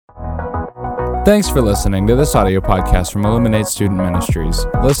Thanks for listening to this audio podcast from Illuminate Student Ministries.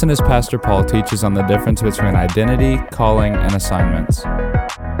 Listen as Pastor Paul teaches on the difference between identity, calling, and assignments.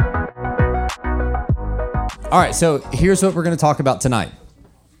 All right, so here's what we're going to talk about tonight.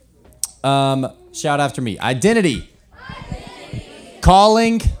 Shout after me. Identity.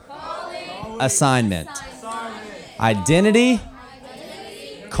 Calling. Assignment. Identity.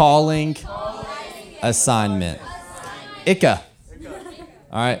 Calling. Assignment. Ika.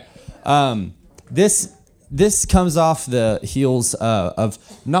 All right. This comes off the heels of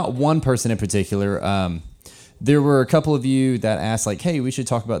not one person in particular. There were a couple of you that asked, like, hey, we should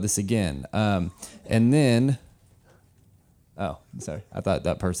talk about this again. And then, oh, sorry. I thought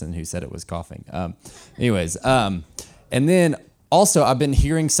that person who said it was coughing. And then also I've been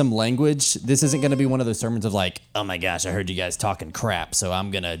hearing some language. This isn't going to be one of those sermons of like, oh my gosh, I heard you guys talking crap, so I'm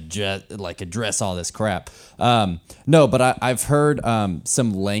going to address all this crap. No, but I've heard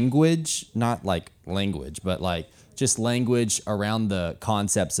some language, not like language, but like just language around the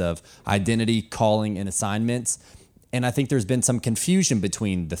concepts of identity, calling, and assignments. And I think there's been some confusion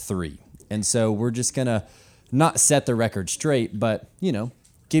between the three. And so we're just going to not set the record straight, but,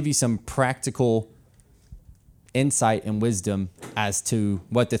 give you some practical insight and wisdom as to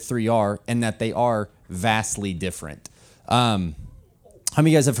what the three are and that they are vastly different. How many of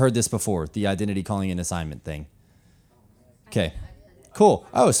you guys have heard this before, the identity, calling, and assignment thing? Okay, cool.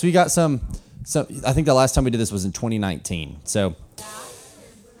 Oh, so we got some, I think the last time we did this was in 2019. So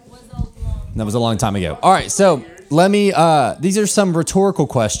that was a long time ago. All right, so let me, these are some rhetorical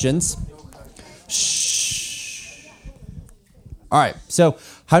questions. Shh. All right, so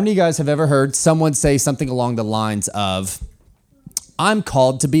how many of you guys have ever heard someone say something along the lines of, I'm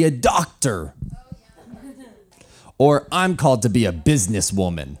called to be a doctor, or I'm called to be a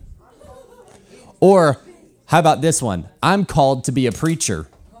businesswoman, or how about this one? I'm called to be a preacher.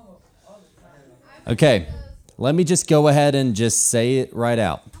 Okay, let me just go ahead and just say it right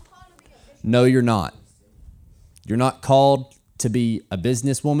out. No, you're not. You're not called to be a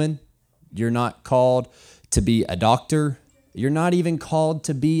businesswoman. You're not called to be a doctor. You're not even called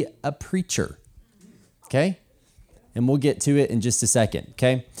to be a preacher. Okay? And we'll get to it in just a second.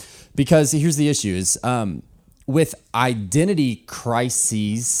 Okay? Because here's the issue is with identity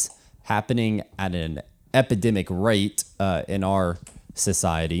crises happening at an epidemic rate in our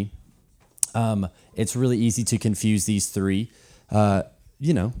society, it's really easy to confuse these three, so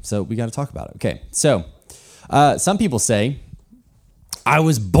we got to talk about it. Okay, so some people say, I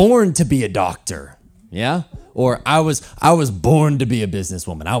was born to be a doctor, yeah? Or I was born to be a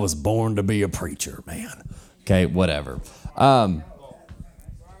businesswoman. I was born to be a preacher, man. Okay, whatever.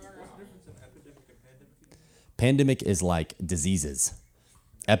 Pandemic is like diseases.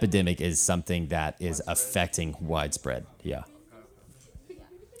 Epidemic is something that is affecting widespread. Yeah.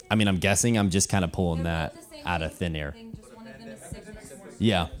 I mean, I'm guessing I'm just kind of pulling that out of thin air.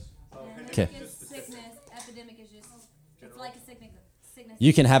 Yeah. Okay. Epidemic is just, it's like a sickness.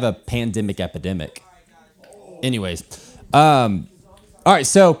 You can have a pandemic epidemic. Anyways. All right,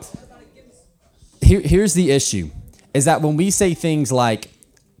 so here's the issue, is that when we say things like,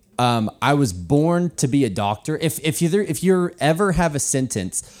 I was born to be a doctor. If you ever have a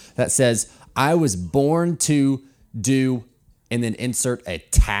sentence that says, I was born to do, and then insert a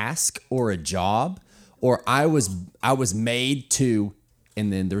task or a job, or I was made to,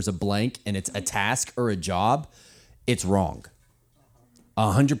 and then there's a blank, and it's a task or a job, it's wrong.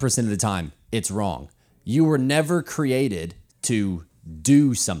 100% of the time, it's wrong. You were never created to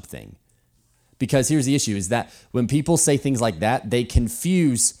do something. Because here's the issue, is that when people say things like that, they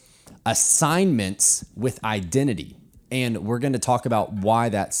confuse assignments with identity. And we're going to talk about why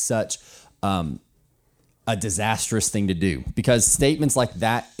that's such a disastrous thing to do. Because statements like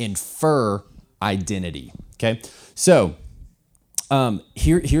that infer identity. Okay? So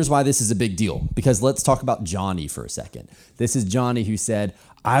here's why this is a big deal. Because let's talk about Johnny for a second. This is Johnny who said,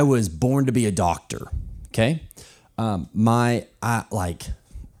 I was born to be a doctor. Okay? What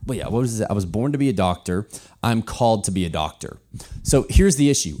was it? I was born to be a doctor. I'm called to be a doctor. So here's the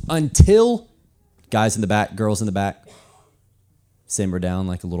issue. Until, guys in the back, girls in the back, simmer down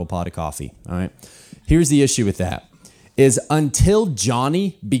like a little pot of coffee. All right? Here's the issue with that, is until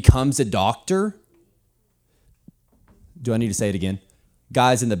Johnny becomes a doctor, do I need to say it again?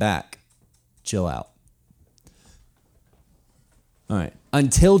 Guys in the back, chill out. All right.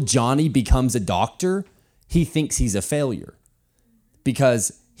 Until Johnny becomes a doctor, he thinks he's a failure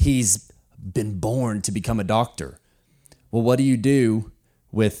because he's been born to become a doctor. Well, what do you do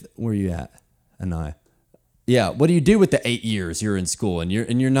with, where are you at? Anaya. Yeah, what do you do with the 8 years you're in school and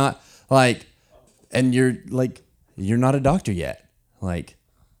you're not like, and you're not a doctor yet? Like,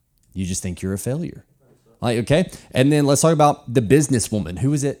 You just think you're a failure. Like, okay. And then let's talk about the businesswoman.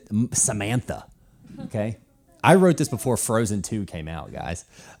 Who is it? Samantha. Okay. I wrote this before Frozen 2 came out, guys.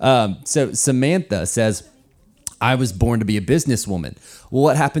 So Samantha says, I was born to be a businesswoman. Well,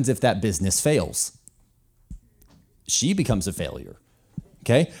 what happens if that business fails? She becomes a failure.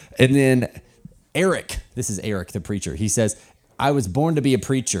 Okay. And then Eric, this is Eric, the preacher. He says, I was born to be a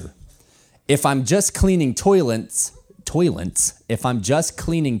preacher. If I'm just cleaning toilets, if I'm just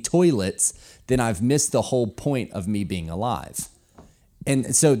cleaning toilets, then I've missed the whole point of me being alive.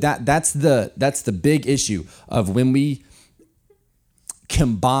 And so that's the big issue of when we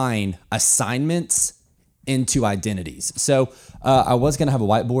combine assignments into identities. So I was going to have a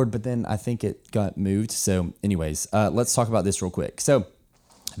whiteboard, but then I think it got moved. So anyways, let's talk about this real quick. So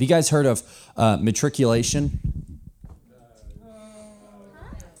have you guys heard of matriculation?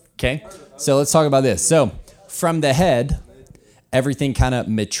 Okay, so let's talk about this. So from the head, everything kind of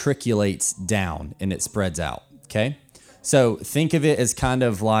matriculates down and it spreads out, okay? So think of it as kind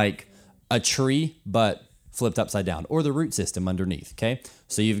of like a tree, but flipped upside down, or the root system underneath, okay?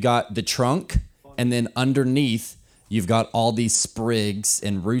 So you've got the trunk, and then underneath, you've got all these sprigs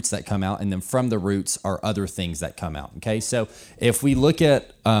and roots that come out, and then from the roots are other things that come out, okay? So if we look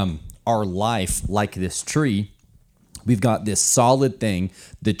at our life like this tree, we've got this solid thing,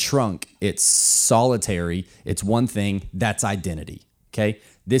 the trunk, it's solitary, it's one thing, that's identity, okay?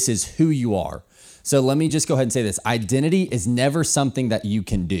 This is who you are. So let me just go ahead and say this. Identity is never something that you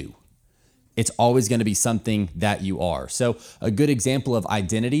can do. It's always going to be something that you are. So a good example of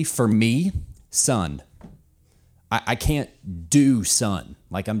identity for me, son. I can't do son.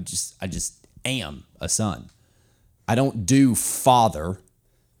 Like I just am a son. I don't do father.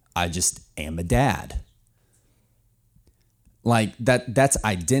 I just am a dad. Like that's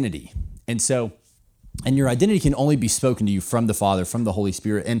identity. And your identity can only be spoken to you from the Father, from the Holy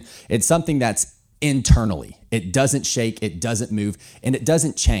Spirit. And it's something that's internally. It doesn't shake, it doesn't move, and it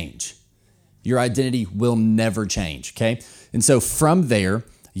doesn't change. Your identity will never change, okay? And so from there,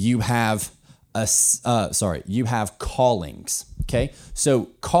 you have callings, okay? So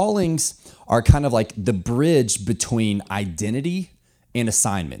callings are kind of like the bridge between identity and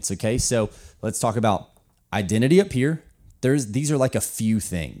assignments, okay? So let's talk about identity up here. These are like a few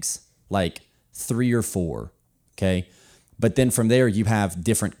things, like 3 or 4, okay? But then from there, you have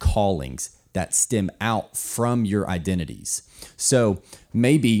different callings that stem out from your identities. So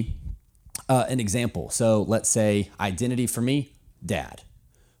maybe an example. So let's say identity for me, dad.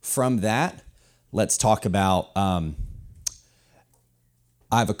 From that, let's talk about I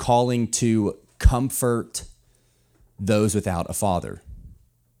have a calling to comfort those without a father,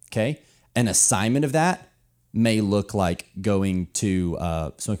 okay? An assignment of that may look like going to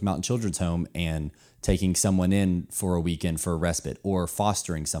Smoky Mountain Children's Home and taking someone in for a weekend for a respite, or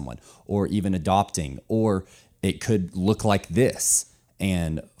fostering someone, or even adopting, or it could look like this,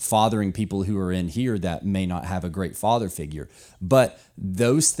 and fathering people who are in here that may not have a great father figure. But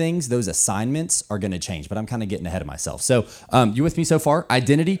those things, those assignments are going to change, but I'm kind of getting ahead of myself. So you with me so far?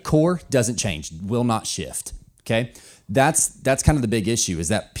 Identity, core, doesn't change, will not shift, okay? That's kind of the big issue, is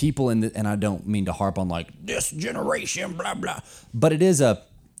that people and I don't mean to harp on like this generation, blah, blah, but it is a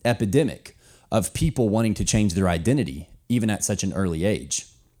epidemic of people wanting to change their identity, even at such an early age.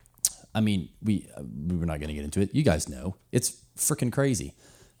 I mean, we were not going to get into it. You guys know. It's freaking crazy.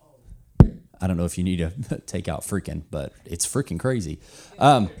 I don't know if you need to take out freaking, but it's freaking crazy.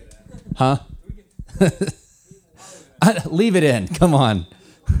 Leave it in. Come on.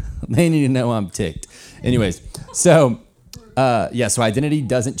 They need to know I'm ticked. Anyways, so identity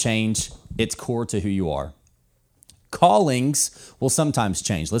doesn't change. It's core to who you are. Callings will sometimes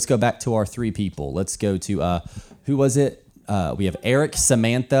change. Let's go back to our 3 people. Let's go to, who was it? We have Eric,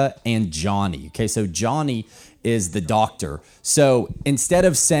 Samantha, and Johnny. Okay, so Johnny is the doctor. So instead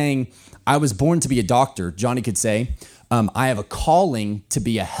of saying, I was born to be a doctor, Johnny could say, I have a calling to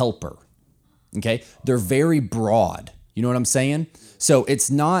be a helper. Okay, they're very broad. You know what I'm saying? So it's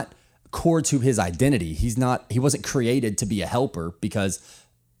not core to his identity. He wasn't created to be a helper, because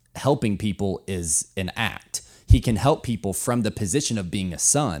helping people is an act. He can help people from the position of being a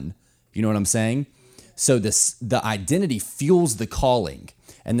son. You know what I'm saying? So the identity fuels the calling,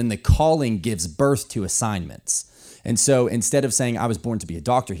 and then the calling gives birth to assignments. And so instead of saying, I was born to be a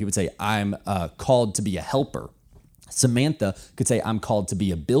doctor, he would say, I'm called to be a helper. Samantha could say, I'm called to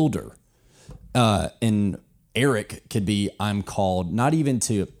be a builder. And Eric could be, I'm called not even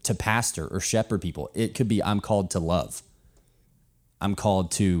to pastor or shepherd people. It could be, I'm called to love. I'm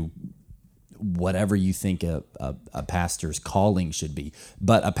called to whatever you think a pastor's calling should be.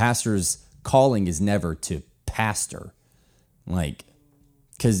 But a pastor's calling is never to pastor. Like,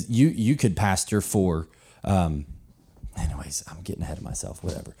 because you could pastor for, anyways, I'm getting ahead of myself,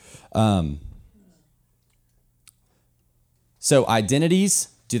 whatever. So identities,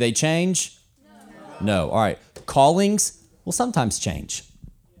 do they change? No. All right. Callings will sometimes change.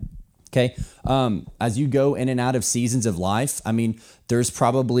 Okay. As you go in and out of seasons of life, I mean, there's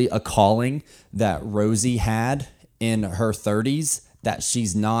probably a calling that Rosie had in her 30s that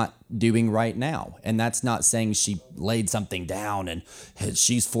she's not doing right now. And that's not saying she laid something down and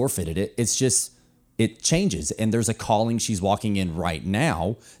she's forfeited it. It's just, it changes. And there's a calling she's walking in right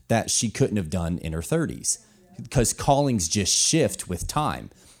now that she couldn't have done in her 30s, because callings just shift with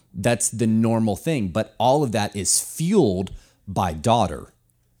time. That's the normal thing. But all of that is fueled by daughter.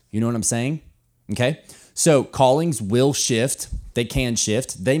 You know what I'm saying? Okay. So callings will shift. They can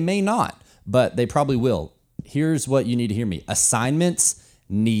shift. They may not, but they probably will. Here's what you need to hear me. Assignments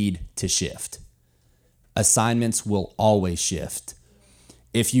need to shift. Assignments will always shift.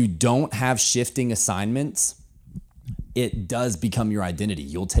 If you don't have shifting assignments, it does become your identity.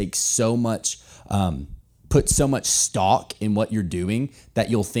 You'll take so much, put so much stock in what you're doing that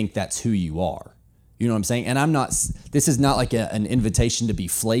you'll think that's who you are. You know what I'm saying? And this is not like an invitation to be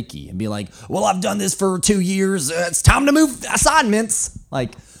flaky and be like, well, I've done this for 2 years. It's time to move assignments.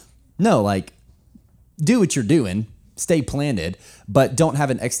 Like, no, like, do what you're doing, stay planted, but don't have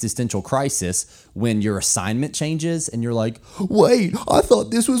an existential crisis when your assignment changes and you're like, wait, I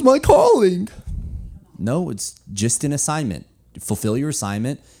thought this was my calling. No, it's just an assignment. Fulfill your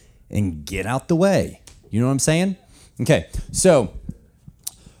assignment and get out the way. You know what I'm saying? Okay, so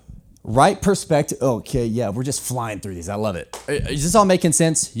right perspective. Okay, yeah, we're just flying through these. I love it. Is this all making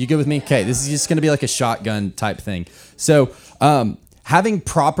sense? You good with me? Okay, this is just going to be like a shotgun type thing. So having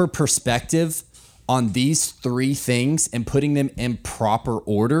proper perspective on these 3 things and putting them in proper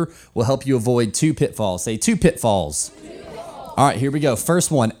order will help you avoid 2 pitfalls. Say 2 pitfalls. All right, here we go. First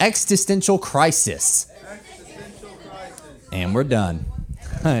one, existential crisis. And we're done.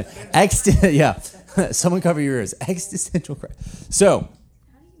 Yeah. Someone cover your ears. Existential crisis. So,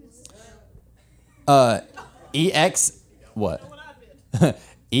 what?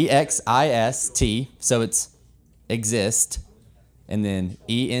 EXIST. So it's exist, and then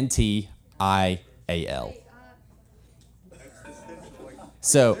ENTIAL.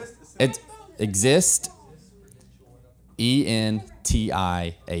 So it exist,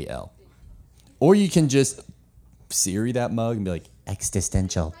 ENTIAL. Or you can just Siri that mug and be like,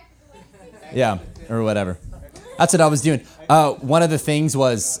 existential. Yeah, or whatever. That's what I was doing. One of the things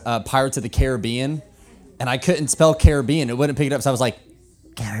was Pirates of the Caribbean, and I couldn't spell Caribbean. It wouldn't pick it up, so I was like,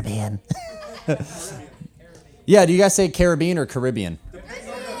 Caribbean. Yeah, do you guys say Caribbean or Caribbean?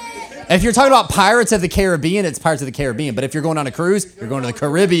 If you're talking about Pirates of the Caribbean, it's Pirates of the Caribbean. But if you're going on a cruise, you're going to the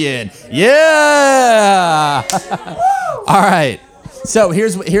Caribbean. Yeah! All right. So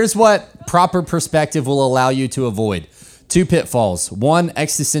here's what proper perspective will allow you to avoid. 2 pitfalls. 1,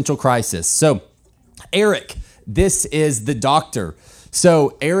 existential crisis. So Eric, this is the doctor.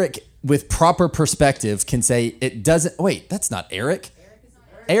 So Eric, with proper perspective, can say it doesn't... Wait, that's not Eric.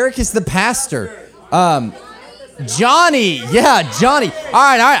 Eric is the pastor. Johnny. Yeah, Johnny. All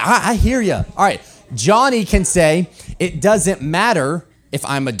right. I hear you. All right. Johnny can say, it doesn't matter if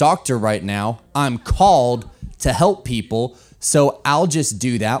I'm a doctor right now. I'm called to help people, so I'll just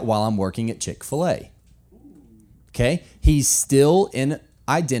do that while I'm working at Chick-fil-A. Okay? He's still in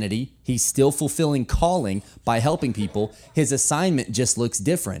identity. He's still fulfilling calling by helping people. His assignment just looks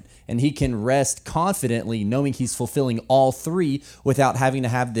different, and he can rest confidently knowing he's fulfilling all 3 without having to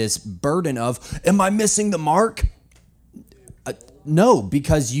have this burden of, am I missing the mark? No,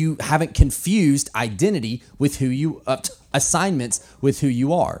 because you haven't confused identity with who you, assignments with who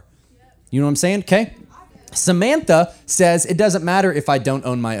you are. You know what I'm saying? Okay. Samantha says, it doesn't matter if I don't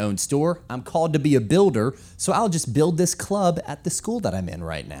own my own store. I'm called to be a builder, so I'll just build this club at the school that I'm in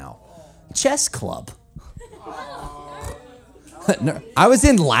right now. Chess club. I was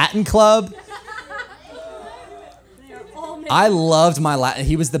in Latin club. I loved my Latin.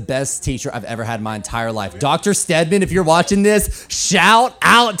 He was the best teacher I've ever had in my entire life. Dr. Stedman, if you're watching this, shout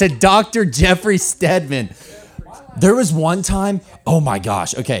out to Dr. Jeffrey Stedman. There was one time, oh my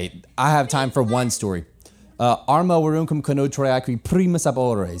gosh. Okay, I have time for one story. Arma verumcum conotriacui primus ab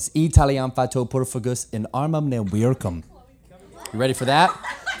ores, Italiam fato porfugus in armam ne vircum. You ready for that?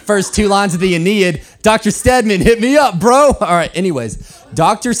 First 2 lines of the Aeneid. Dr. Stedman, hit me up, bro. All right, anyways.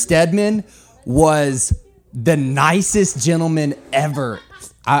 Dr. Stedman was the nicest gentleman ever.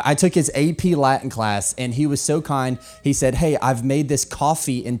 I took his AP Latin class, and he was so kind. He said, hey, I've made this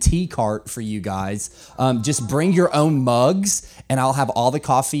coffee and tea cart for you guys. Just bring your own mugs, and I'll have all the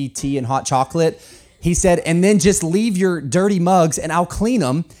coffee, tea, and hot chocolate. He said, and then just leave your dirty mugs and I'll clean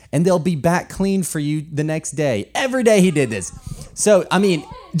them and they'll be back clean for you the next day. Every day he did this. So, I mean,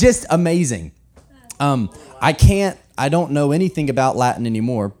 just amazing. I don't know anything about Latin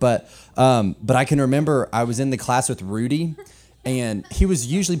anymore, but I can remember I was in the class with Rudy and he was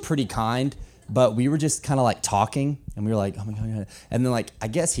usually pretty kind, but we were just kind of like talking and we were like, oh my God. And then like, I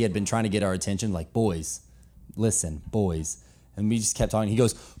guess he had been trying to get our attention, like, boys, listen, boys. And we just kept talking. He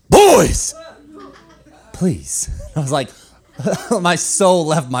goes, boys, please. I was like, my soul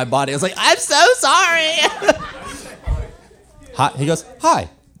left my body. I was like, I'm so sorry. Hi. He goes, hi.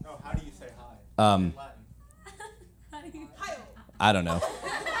 No, how do you say hi? I don't know.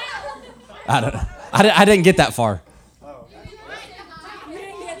 I didn't get that far.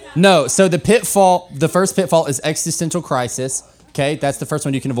 No, so the first pitfall is existential crisis. Okay, that's the first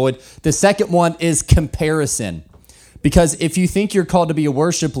one you can avoid. The second one is comparison. Because if you think you're called to be a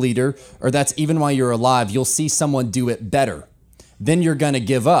worship leader, or that's even while you're alive, you'll see someone do it better. Then you're going to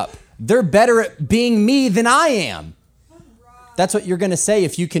give up. They're better at being me than I am. That's what you're going to say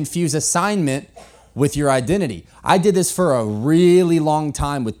if you confuse assignment with your identity. I did this for a really long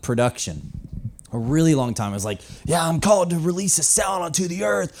time with production. A really long time. I was like, yeah, I'm called to release a sound onto the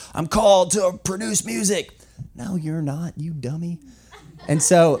earth. I'm called to produce music. No, you're not, you dummy. And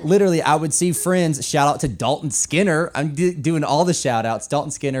so literally I would see friends, shout out to Dalton Skinner. I'm doing all the shout outs. Dalton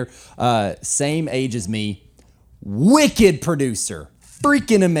Skinner, same age as me, wicked producer,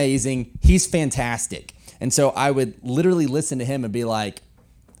 freaking amazing. He's fantastic. And so I would literally listen to him and be like,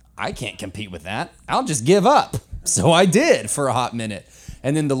 I can't compete with that. I'll just give up. So I did for a hot minute.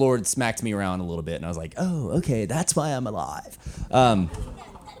 And then the Lord smacked me around a little bit and I was like, oh, okay, that's why I'm alive.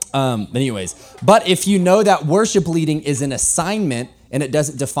 Anyways, but if you know that worship leading is an assignment and it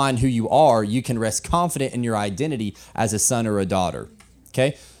doesn't define who you are, you can rest confident in your identity as a son or a daughter.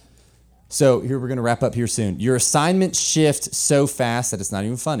 Okay? So here, we're going to wrap up here soon. Your assignments shift so fast that it's not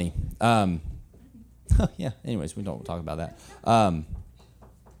even funny. Yeah, anyways, we don't talk about that.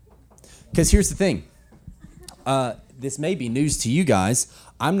 Because here's the thing. This may be news to you guys.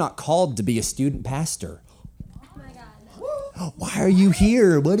 I'm not called to be a student pastor. Why are you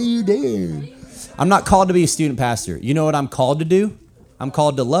here? What are you doing? I'm not called to be a student pastor. You know what I'm called to do? I'm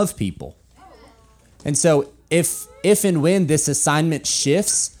called to love people. And so if and when this assignment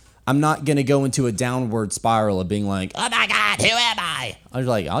shifts, I'm not going to go into a downward spiral of being like, oh my God, who am I? I was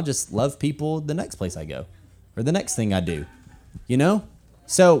like, I'll just love people the next place I go or the next thing I do, you know?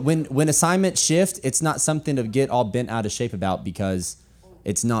 So when assignments shift, it's not something to get all bent out of shape about because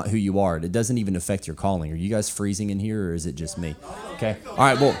it's not who you are. It doesn't even affect your calling. Are you guys freezing in here or is it just me? Okay. All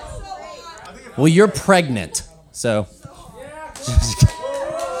right. Well, you're pregnant. So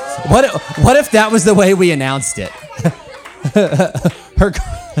what if that was the way we announced it?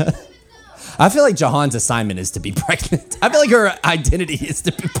 I feel like Jahan's assignment is to be pregnant. I feel like her identity is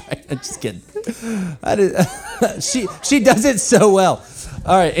to be pregnant. Just kidding. She does it so well.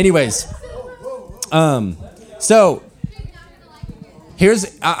 All right. Anyways, so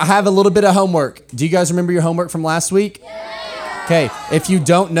I have a little bit of homework. Do you guys remember your homework from last week? Okay. If you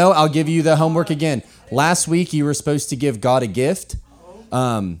don't know, I'll give you the homework again. Last week, you were supposed to give God a gift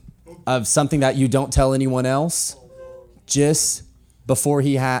of something that you don't tell anyone else, just before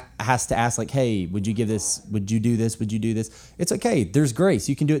he has to ask, like, hey, would you give this? Would you do this? Would you do this? It's okay. There's grace.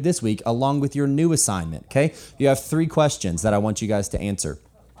 You can do it this week along with your new assignment, okay? You have 3 questions that I want you guys to answer.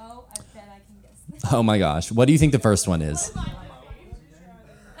 Oh, I bet I can guess. Oh, my gosh. What do you think the first one is?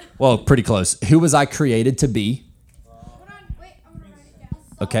 Well, pretty close. Who was I created to be?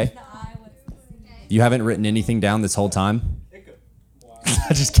 Okay. You haven't written anything down this whole time?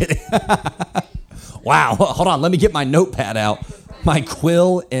 Just kidding. Wow. Hold on. Let me get my notepad out. My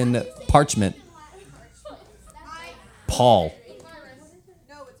quill and parchment. Paul.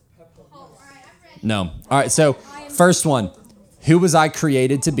 No. All right. So first one. Who was I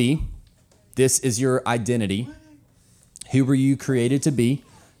created to be? This is your identity. Who were you created to be?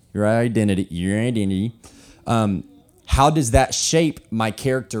 Your identity. Your identity. How does that shape my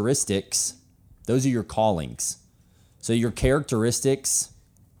characteristics? Those are your callings. So your characteristics,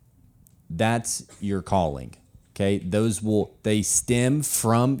 that's your calling. Okay? They stem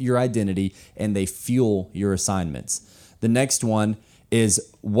from your identity and they fuel your assignments. The next one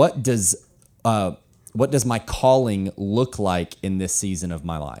is what does my calling look like in this season of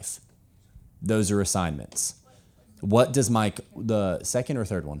my life? Those are assignments. What does the second or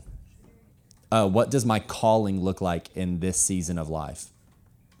third one? What does my calling look like in this season of life?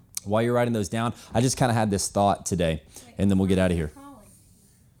 While you're writing those down, I just kind of had this thought today, and then we'll get out of here.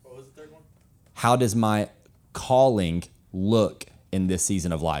 What was the third one? How does my calling look in this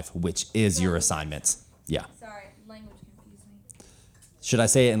season of life, which is your assignments. Yeah. Sorry, language confused me. Should I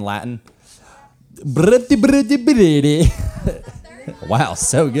say it in Latin? Wow,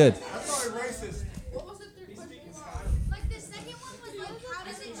 so good. What was the third question? Like the second one was like, how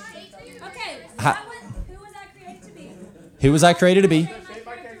does it shape you? Okay, Ha- who was I created to be? Who was I created to be?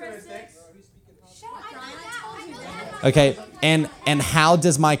 My characteristics. Shut up, Brian. I told you that. Okay, and how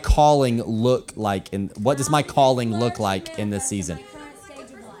does my calling look like what does my calling look like in this season? My current stage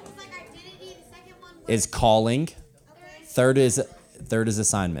of life. Like identity, the second one was Is calling. okay. Third is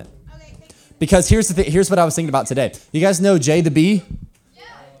assignment. Okay, thank you. Because here's the thing, here's what I was thinking about today. You guys know J the B?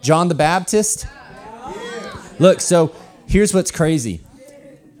 John the Baptist? Look, so here's what's crazy.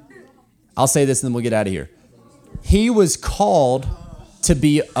 I'll say this and then we'll get out of here. He was called to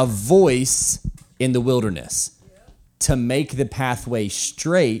be a voice in the wilderness, to make the pathway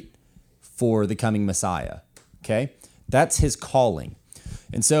straight for the coming Messiah. Okay? That's his calling.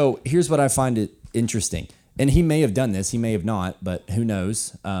 And so here's what I find it interesting. And he may have done this, he may have not, but who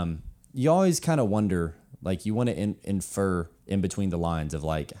knows? You always kind of wonder, like you want to infer in between the lines of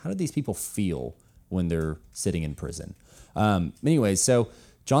like, how do these people feel when they're sitting in prison? Anyways, so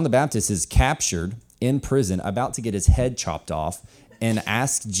John the Baptist is captured in prison, about to get his head chopped off, and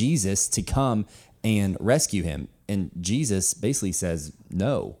asks Jesus to come and rescue him. And Jesus basically says,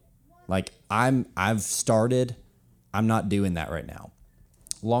 no, like I've started, I'm not doing that right now.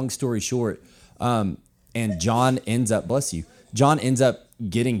 Long story short, and John ends up, bless you, John ends up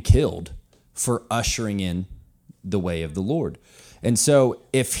getting killed for ushering in the way of the Lord. And so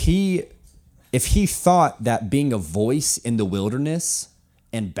if he thought that being a voice in the wilderness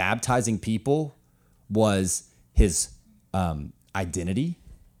and baptizing people was his identity,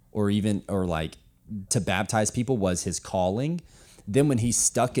 or like to baptize people was his calling, then when he's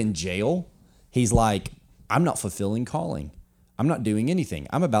stuck in jail, he's like, I'm not fulfilling calling. I'm not doing anything.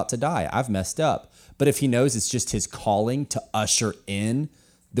 I'm about to die. I've messed up. But if he knows it's just his calling to usher in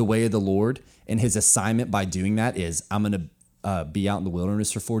the way of the Lord, and his assignment by doing that is, I'm going to be out in the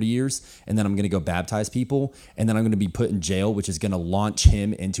wilderness for 40 years, and then I'm going to go baptize people, and then I'm going to be put in jail, which is going to launch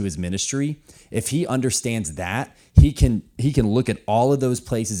him into his ministry. If he understands that, he can look at all of those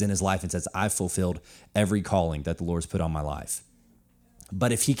places in his life and says, I've fulfilled every calling that the Lord's put on my life.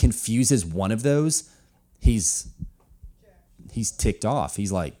 But if he confuses one of those, he's ticked off.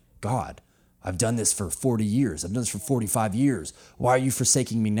 He's like, God, I've done this for 40 years. I've done this for 45 years. Why are you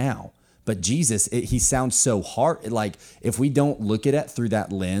forsaking me now? But Jesus, he sounds so hard. Like if we don't look at it through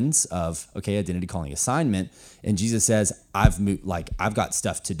that lens of, okay, identity, calling, assignment, and Jesus says, I've got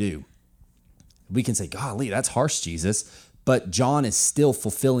stuff to do. We can say, golly, that's harsh, Jesus. But John is still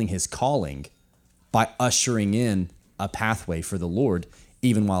fulfilling his calling by ushering in a pathway for the Lord,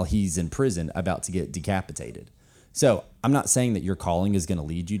 even while he's in prison about to get decapitated. So I'm not saying that your calling is going to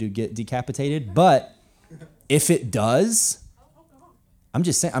lead you to get decapitated, but if it does, I'm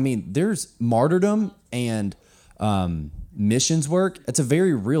just saying, I mean, there's martyrdom and missions work. It's a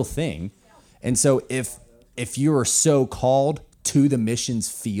very real thing. And so if you are so called to the missions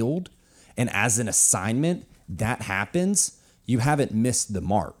field and as an assignment that happens, you haven't missed the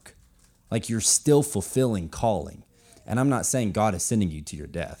mark. Like you're still fulfilling calling. And I'm not saying God is sending you to your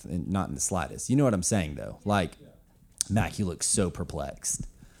death, and not in the slightest. You know what I'm saying, though? Like, Mac, you look so perplexed.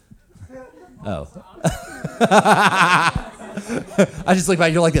 Oh. I just look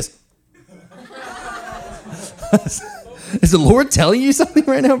back, you're like this. Is the Lord telling you something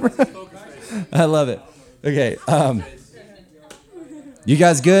right now, bro? I love it. Okay. You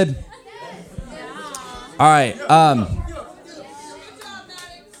guys good? All right.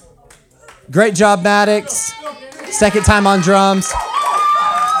 Great job, Maddox. Second time on drums.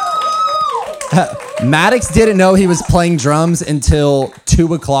 Maddox didn't know he was playing drums until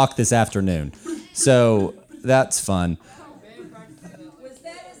 2 o'clock this afternoon. So that's fun. Was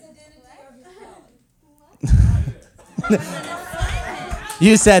that his identity or his calling?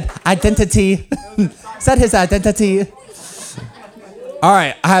 You said identity. Said his identity. All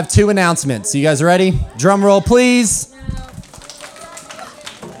right, I have 2 announcements. You guys ready? Drum roll, please.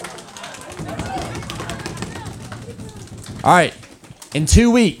 All right, in 2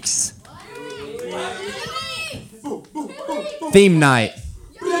 weeks, theme night.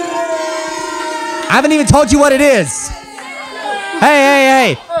 I haven't even told you what it is.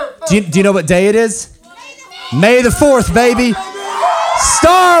 Hey. Do you know what day it is? May the 4th, baby.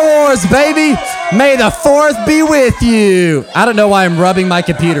 Star Wars, baby. May the 4th be with you. I don't know why I'm rubbing my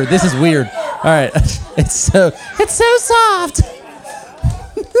computer. This is weird. All right. It's so soft.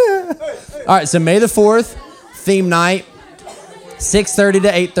 All right, so May the 4th, theme night, 6:30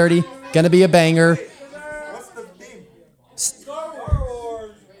 to 8:30. Gonna be a banger. What's the theme? Star Wars.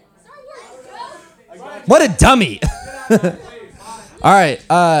 What a dummy. All right.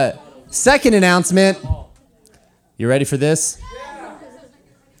 Second announcement. You ready for this?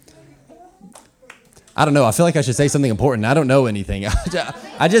 I don't know. I feel like I should say something important. I don't know anything.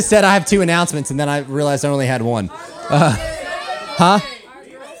 I just said I have 2 announcements, and then I realized I only had 1.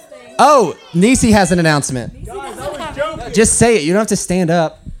 Oh, Nisi has an announcement. Just say it. You don't have to stand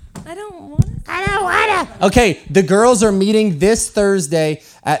up. I don't want to. Okay, the girls are meeting this Thursday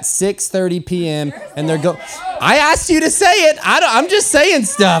at 6:30 p.m. and they're I asked you to say it. I'm just saying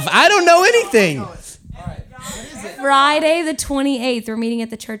stuff. I don't know anything. Friday the 28th, we're meeting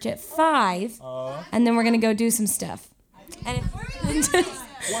at the church at 5, and then we're going to go do some stuff. And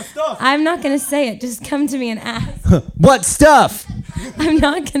What stuff? I'm not going to say it. Just come to me and ask. What stuff? I'm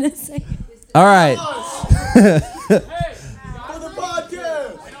not going to say it. All right. For the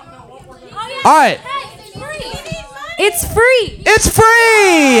podcast. All right. It's free. It's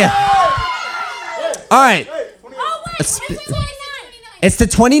free. All right. It's the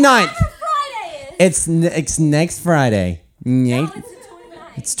 29th. It's next Friday.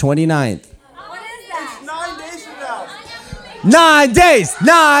 It's 29th. What is that? 9 days from now. 9 days.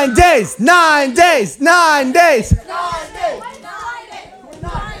 9 days. 9 days. 9 days.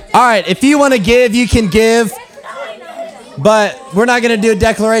 All right. If you want to give, you can give. But we're not going to do a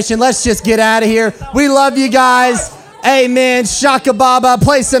declaration. Let's just get out of here. We love you guys. Amen. Shaka Baba.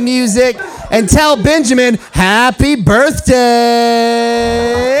 Play some music. And tell Benjamin happy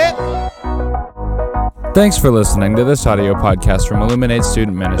birthday. Thanks for listening to this audio podcast from Illuminate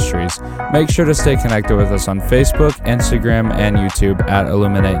Student Ministries. Make sure to stay connected with us on Facebook, Instagram, and YouTube at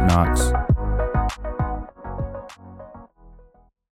Illuminate Knox.